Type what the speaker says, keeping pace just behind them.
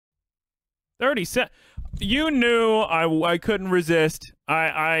30 cents. You knew I couldn't resist.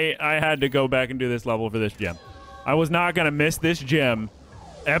 I had to go back and do this level for this gem. I was not going to miss this gem.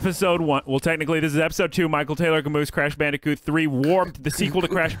 Episode 1. Well, technically, this is Episode 2. Michael Taylor Gamooks Crash Bandicoot 3 Warped, the sequel to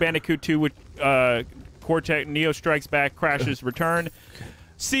Crash Bandicoot 2 with Cortex Neo Strikes Back, Crash's Return.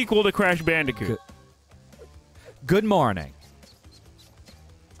 Sequel to Crash Bandicoot. Good morning.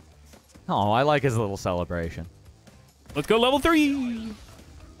 Oh, I like his little celebration. Let's go level 3.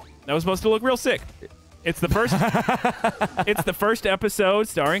 That was supposed to look real sick. It's the first. It's the first episode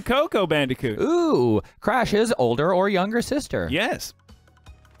starring Coco Bandicoot. Ooh, Crash's older or younger sister. Yes.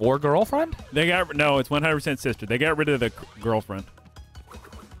 Or girlfriend? They got no. It's 100% sister. They got rid of the girlfriend.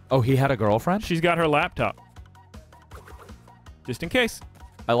 Oh, he had a girlfriend? She's got her laptop. Just in case.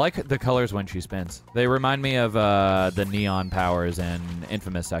 I like the colors when she spins. They remind me of the neon powers in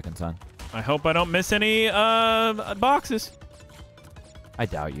Infamous Second Son. I hope I don't miss any boxes. I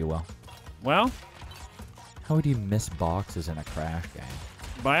doubt you will. Well, how would you miss boxes in a Crash game?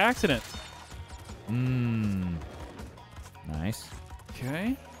 By accident. Nice.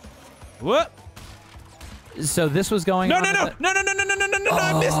 Okay. What? So this was going on. No!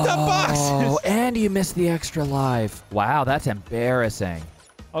 I missed the boxes. Oh, and you missed the extra life. Wow, that's embarrassing.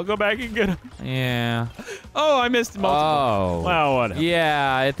 I'll go back and get them. Yeah. Oh, I missed multiple. Oh. Well, whatever.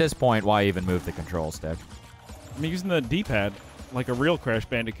 Yeah, at this point, why even move the control stick? I'm using the D-pad like a real Crash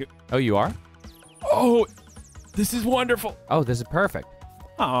Bandicoot. Oh, you are? Oh, this is wonderful. Oh, this is perfect.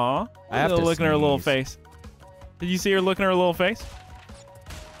 Aw. I have to look at her little sneeze. face. Did you see her looking at her little face?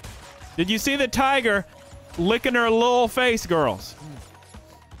 Did you see the tiger licking her little face, girls?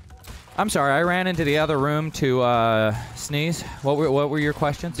 I'm sorry, I ran into the other room to sneeze. What were your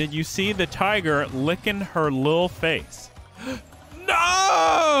questions? Did you see the tiger licking her little face?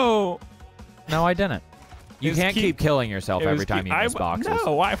 No! No, I didn't. You can't keep killing yourself every time you miss boxes.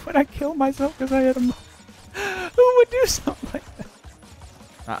 No, why would I kill myself because I had a... Who would do something like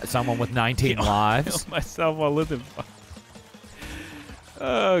that? Someone with 19 lives. Kill myself while living.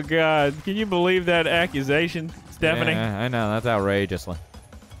 Oh, God. Can you believe that accusation, Stephanie? Yeah, I know. That's outrageously.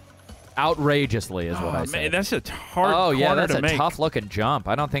 Outrageously is what I said. Man, that's a hard Oh, yeah, corner that's to a make. tough-looking jump.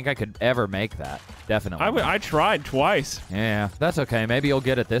 I don't think I could ever make that. Definitely. I tried twice. Yeah, that's okay. Maybe you'll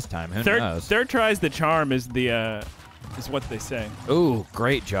get it this time. Who knows? Third try's the charm is the is what they say. Ooh,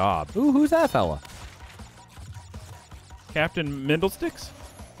 great job. Ooh, who's that fella? Captain Mindlesticks?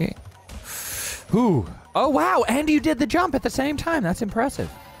 Yeah. Ooh. Oh, wow, and you did the jump at the same time. That's impressive.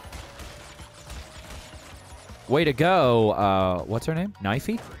 Way to go. What's her name?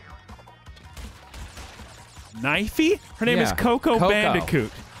 Knifey? Knifey? Her name is Coco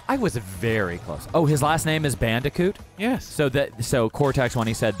Bandicoot. I was very close. Oh, his last name is Bandicoot? Yes. So Cortex, when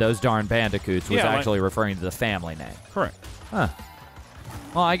he said those darn bandicoots, was Yeah, actually referring to the family name. Correct. Huh.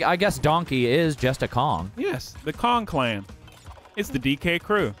 Well, I guess Donkey is just a Kong. Yes, the Kong clan. It's the DK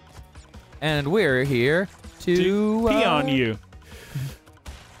crew. And we're here to pee on you.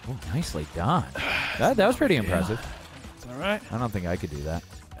 Oh, nicely done. That was pretty impressive. It's all right. I don't think I could do that.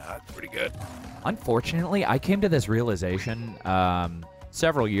 It's pretty good. Unfortunately, I came to this realization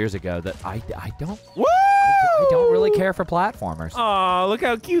several years ago that I don't really care for platformers. Aw, look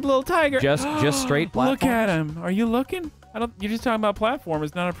how cute little tiger. Just straight platformers. Look at him. Are you looking? You're just talking about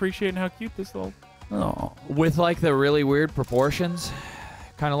platformers, not appreciating how cute this little... Oh. With like the really weird proportions.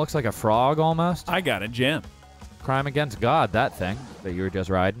 Kind of looks like a frog almost. I got a gem. Crime Against God, that thing that you were just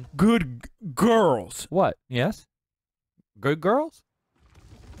riding. Good girls. What? Yes? Good girls?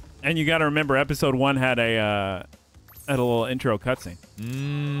 And you got to remember, episode 1 had a little intro cutscene.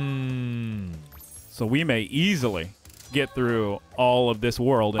 So we may easily get through all of this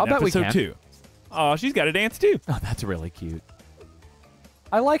world in episode 2. Oh, she's got to dance too. Oh, that's really cute.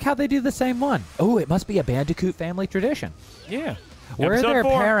 I like how they do the same one. Oh, it must be a Bandicoot family tradition. Yeah. Where are their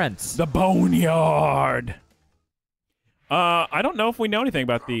 4, parents? The Boneyard. I don't know if we know anything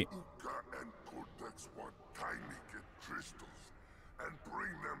about the...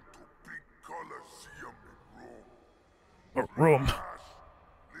 Room. Leave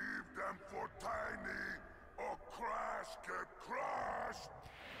them for Tiny or Crash get crushed.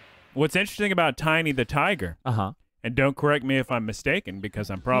 What's interesting about Tiny the Tiger, and don't correct me if I'm mistaken because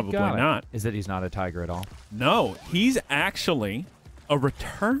I'm probably not, is that he's not a tiger at all. No, he's actually a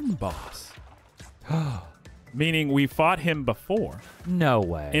return boss. Meaning we fought him before. No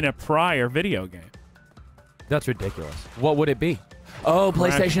way. In a prior video game. That's ridiculous. What would it be? Oh,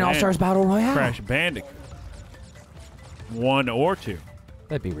 PlayStation All-Stars Battle Royale. Crash Bandicoot. 1 or 2.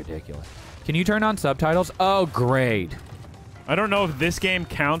 That'd be ridiculous. Can you turn on subtitles? Oh, great. I don't know if this game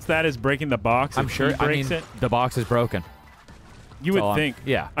counts that as breaking the box. I'm sure. I mean, the box is broken. You would think.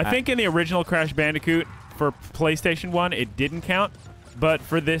 Yeah. I think in the original Crash Bandicoot for PlayStation 1, it didn't count. But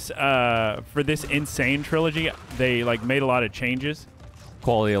for this insane trilogy, they like made a lot of changes.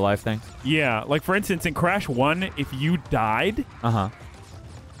 Quality of life things. Yeah, like for instance, in Crash 1, if you died,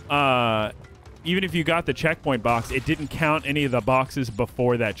 even if you got the checkpoint box, it didn't count any of the boxes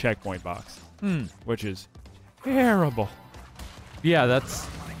before that checkpoint box, which is terrible. Yeah, that's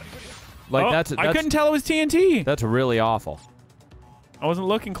like that's I couldn't tell it was TNT. That's really awful. I wasn't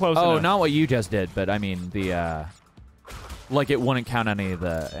looking close enough. Oh, not what you just did, but I mean the like it wouldn't count any of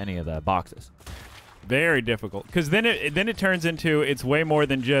the boxes. Very difficult, because then it turns into it's way more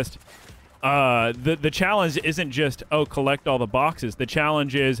than just the challenge isn't just collect all the boxes. The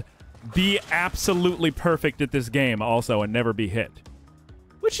challenge is be absolutely perfect at this game also and never be hit,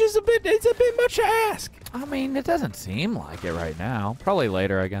 which is a bit much to ask. I mean, it doesn't seem like it right now. Probably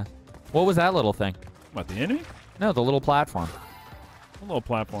later, I guess. What was that little thing? What, the enemy? No, the little platform. A little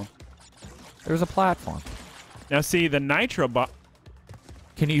platform. There was a platform. Now see the nitro box.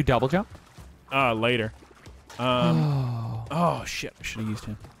 Can you double jump? Later. Oh shit! I should have used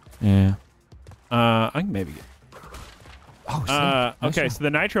him. Yeah. I can maybe get. Oh. Okay, so the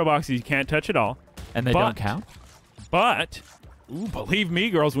nitro boxes you can't touch at all, and they don't count. But, believe me,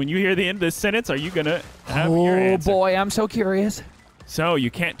 girls, when you hear the end of this sentence, are you gonna have your answer? Oh boy, I'm so curious. So you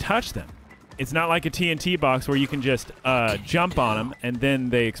can't touch them. It's not like a TNT box where you can just jump on them and then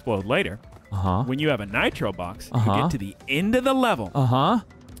they explode later. When you have a nitro box, you get to the end of the level.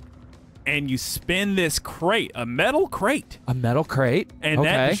 And you spin this crate, a metal crate. A metal crate? And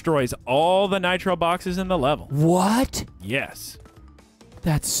that destroys all the nitro boxes in the level. What? Yes.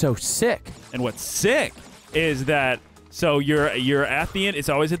 That's so sick. And what's sick is that, so you're at the end, it's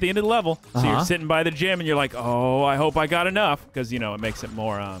always at the end of the level. So you're sitting by the gym and you're like, oh, I hope I got enough. Because, you know, it makes it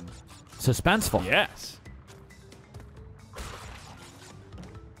more... suspenseful. Yes.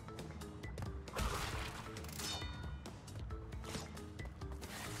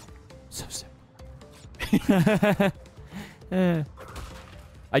 So sick.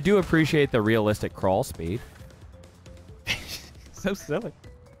 I do appreciate the realistic crawl speed. So silly.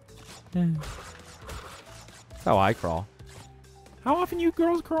 That's how I crawl. How often you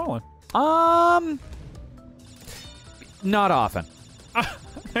girls crawling? Not often. I'm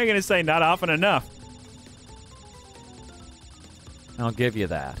going to say not often enough. I'll give you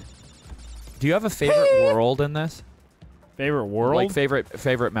that. Do you have a favorite world in this? Favorite world? Like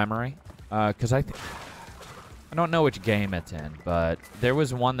favorite memory? Because I don't know which game it's in, but there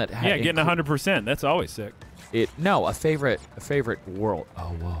was one that had... Yeah, getting 100%. That's always sick. No, a favorite world.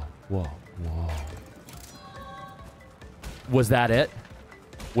 Oh, whoa. Was that it?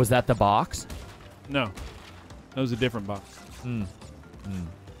 Was that the box? No. That was a different box.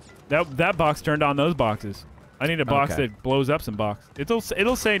 That box turned on those boxes. I need a box that blows up some box.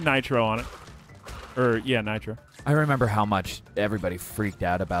 It'll say nitro on it. Or, yeah, nitro. I remember how much everybody freaked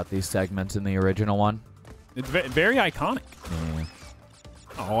out about these segments in the original one. It's very iconic. Yeah.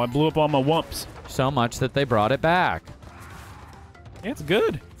 Oh, I blew up all my wumps. So much that they brought it back. Yeah, it's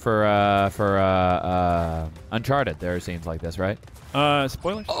good. For Uncharted, there are scenes like this, right?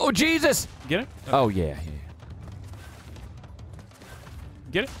 Spoilers? Oh, Jesus! Get it? Oh, yeah.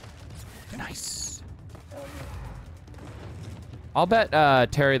 Get it? Nice. I'll bet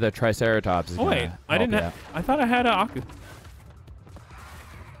Terry the Triceratops is Oh, wait. I didn't have... I thought I had a Aku.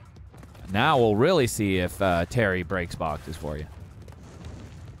 Now we'll really see if Terry breaks boxes for you.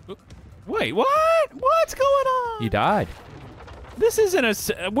 Wait, what? What's going on? He died. This isn't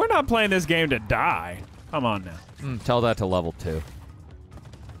a... We're not playing this game to die. Come on now. Tell that to level 2.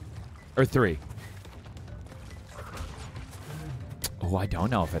 Or 3. Oh, I don't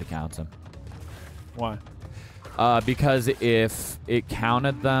know if it counts them. Why? Because if it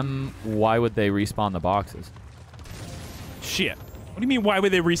counted them, why would they respawn the boxes? Shit. What do you mean, why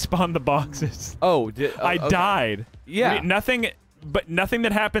would they respawn the boxes? Oh, I died. Yeah. Nothing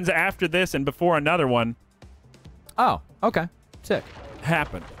that happens after this and before another one. Oh, okay. Sick.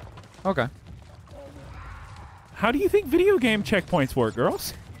 Happened. Okay. How do you think video game checkpoints work,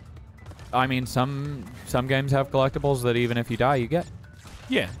 girls? I mean, some games have collectibles that even if you die, you get.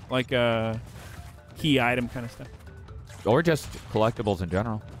 Yeah, like key item kind of stuff. Or just collectibles in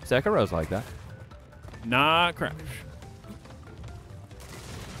general. Sekiro's like that. Nah, Crash.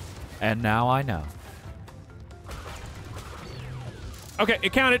 And now I know. Okay,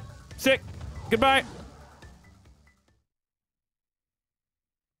 it counted. Sick. Goodbye.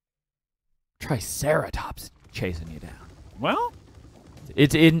 Triceratops chasing you down. Well,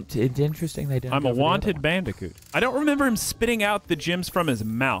 it's interesting they didn't. I'm go a for the wanted other one. Bandicoot. I don't remember him spitting out the gems from his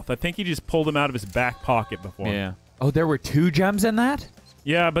mouth. I think he just pulled them out of his back pocket before. Yeah. Oh, there were 2 gems in that?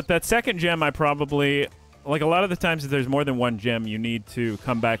 Yeah, but that second gem, I probably like a lot of the times if there's more than one gem, you need to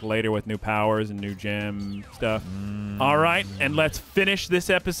come back later with new powers and new gem stuff. All right, and let's finish this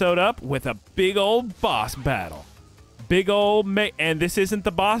episode up with a big old boss battle. Big old and this isn't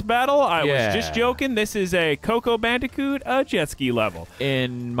the boss battle. I was just joking. This is a Coco Bandicoot jet ski level.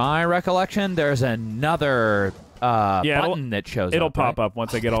 In my recollection, there's another button that shows It'll up. pop up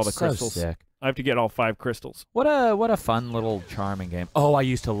once I get all the crystals. So sick. I have to get all 5 crystals. What a fun little charming game. Oh, I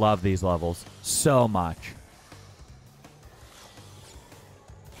used to love these levels so much.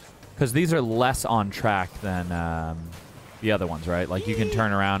 Because these are less on track than the other ones, right? Like you can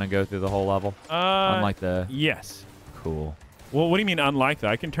turn around and go through the whole level. Unlike the... Yes. Cool. Well, what do you mean unlike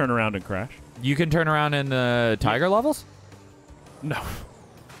that? I can turn around and crash. You can turn around in the Tiger levels? No.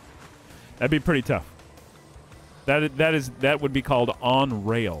 That'd be pretty tough. That would be called on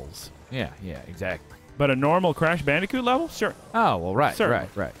rails. Yeah, exactly. But a normal Crash Bandicoot level? Sure. Oh, well, right.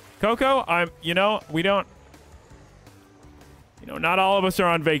 Coco, we don't, not all of us are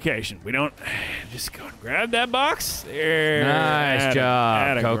on vacation. We don't just go and grab that box. There. Nice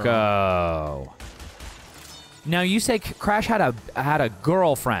job, Coco. Girl. Now, you say Crash had a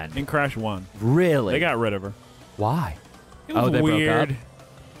girlfriend. In Crash 1. Really? They got rid of her. Why? It was they weird. broke up?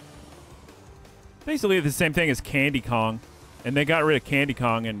 Basically the same thing as Candy Kong. And they got rid of Candy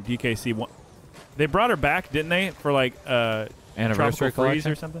Kong and DKC 1. They brought her back, didn't they? For like Anniversary Tropical Freeze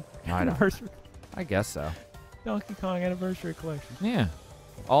collection or something? Anniversary. I guess so. Donkey Kong Anniversary Collection. Yeah.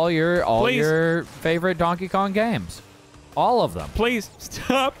 All your favorite Donkey Kong games. All of them. Please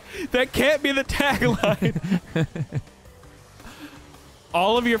stop. That can't be the tagline.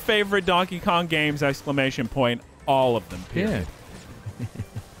 All of your favorite Donkey Kong games, exclamation point. All of them, period. Yeah.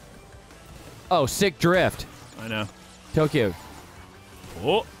 Oh, sick drift. I know. Tokyo.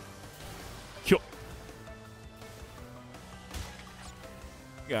 Oh.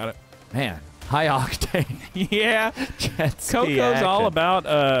 Got it. Man, high octane. Yeah. Jet ski Coco's action. all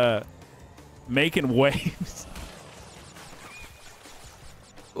about making waves.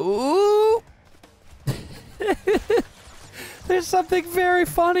 Ooh. There's something very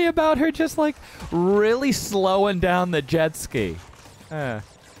funny about her just like really slowing down the jet ski.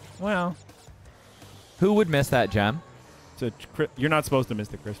 Well, who would miss that gem? You're not supposed to miss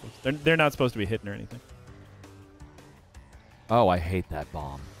the crystals. They're not supposed to be hitting or anything. Oh, I hate that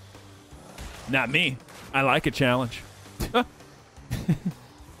bomb. Not me. I like a challenge. Oh,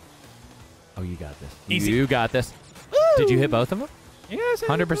 you got this. Easy. You got this. Woo! Did you hit both of them? Yes.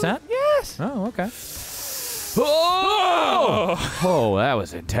 100%? Yes. Oh, okay. Oh, that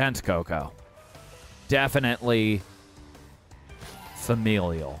was intense, Coco. Definitely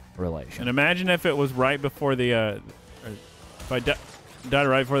familial relation. And imagine if it was right before the, if I died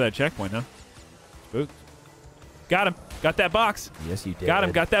right before that checkpoint, huh? Spooked. Got him. Got that box. Yes, you did. Got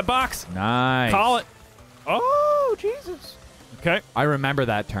him. Got that box. Nice. Call it. Oh, Jesus. Okay. I remember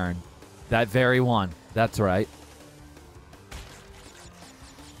that turn. That very one. That's right.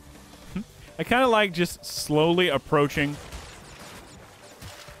 I kind of like just slowly approaching.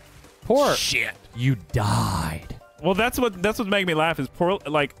 Poor shit. You died. Well, that's what's making me laugh is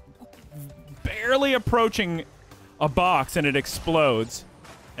barely approaching a box and it explodes,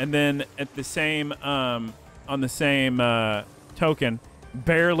 and then at the same on the same token,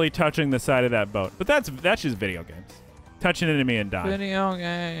 barely touching the side of that boat. But that's just video games. Touching an enemy and dying. Video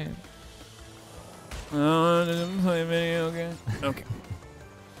game. Oh, I didn't play video game. Okay.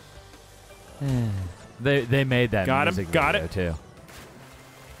 They made that Got him. music Got video it. too.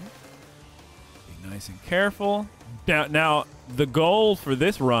 Be nice and careful. Now the goal for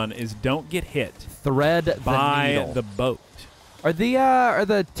this run is don't get hit. Thread the by needle. the boat. Are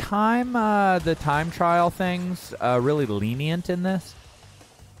the time trial things really lenient in this?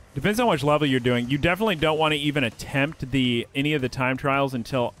 Depends on which level you're doing. You definitely don't want to even attempt any of the time trials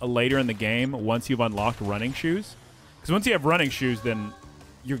until later in the game once you've unlocked running shoes. Because once you have running shoes, then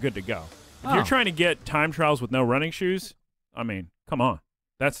you're good to go. If you're trying to get time trials with no running shoes, I mean, come on.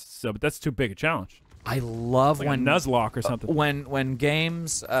 That's too big a challenge. I love like when a Nuzlocke or something. When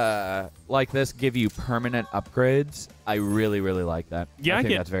games like this give you permanent upgrades, I really like that. Yeah, I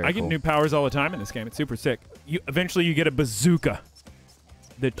think that's very I get cool. new powers all the time in this game. It's super sick. Eventually you get a bazooka.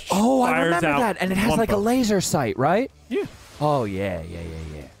 That I fires remember out that, and it has like a Wumpa. laser sight, right? Yeah. Oh yeah.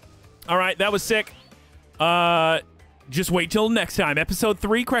 All right, that was sick. Just wait till next time. Episode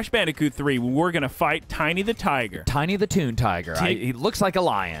 3, Crash Bandicoot 3. We're going to fight Tiny the Tiger. Tiny the Toon Tiger. He looks like a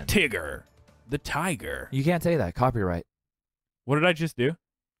lion. Tigger. The Tiger. You can't say that. Copyright. What did I just do?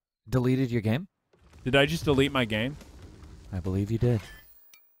 Deleted your game? Did I just delete my game? I believe you did.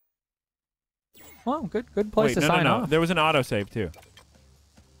 Well, good place Wait, to no, sign no, no. off. There was an autosave, too.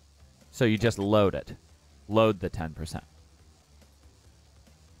 So you just load it. Load the 10%.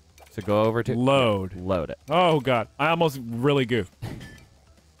 So go over to... Load. Yeah, load it. Oh, God. I almost really goofed.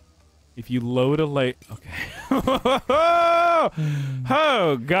 If you load a late... Okay.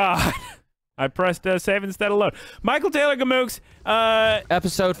 Oh, God. I pressed save instead of load. Michael Taylor Gamooks.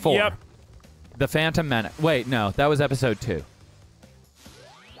 Episode 4. Yep. The Phantom Menace. Wait, no. That was episode 2.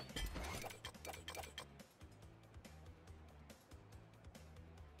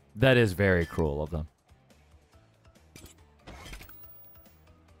 That is very cruel of them.